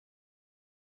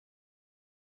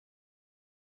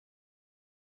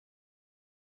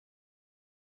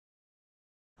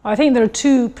I think there are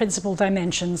two principal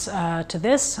dimensions to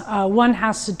this. One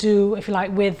has to do, if you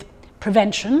like, with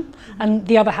prevention, and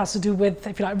the other has to do with,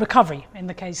 if you like, recovery in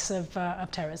the case of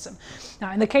terrorism.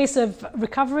 Now, in the case of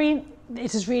recovery,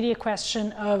 it is really a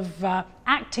question of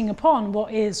acting upon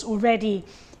what is already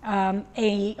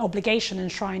a obligation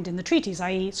enshrined in the treaties,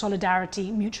 i.e.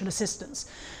 solidarity, mutual assistance.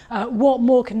 What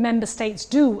more can member states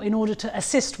do in order to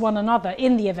assist one another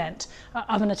in the event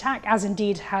of an attack, as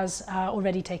indeed has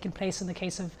already taken place in the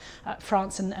case of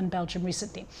France and Belgium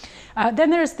recently. Then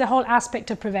there is the whole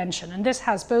aspect of prevention, and this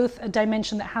has both a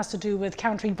dimension that has to do with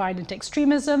countering violent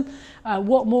extremism.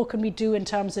 What more can we do in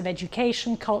terms of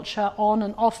education, culture, on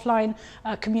and offline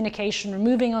communication,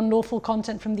 removing unlawful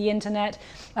content from the internet,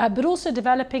 but also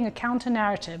developing a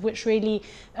counter-narrative which really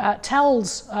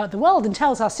tells the world and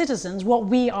tells our citizens what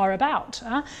we are about.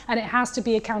 And it has to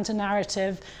be a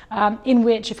counter-narrative in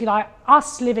which, if you like,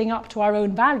 us living up to our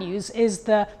own values is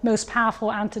the most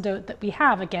powerful antidote that we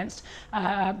have against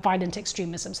violent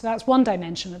extremism. So that's one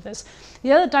dimension of this.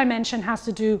 The other dimension has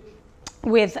to do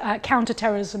with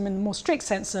counterterrorism in the more strict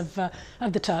sense of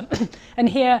the term. And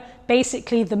here,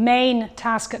 basically, the main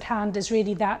task at hand is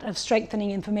really that of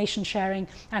strengthening information sharing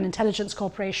and intelligence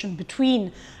cooperation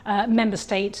between member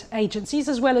state agencies,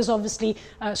 as well as obviously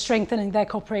strengthening their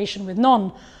cooperation with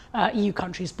non-EU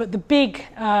countries. But the big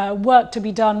work to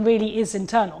be done really is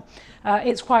internal.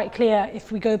 It's quite clear,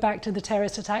 if we go back to the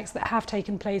terrorist attacks that have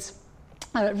taken place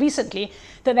recently,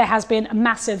 that there has been a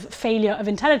massive failure of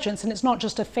intelligence, and it's not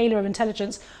just a failure of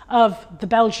intelligence of the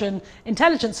Belgian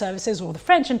intelligence services or the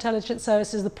French intelligence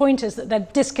services. The point is that they're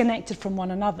disconnected from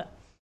one another.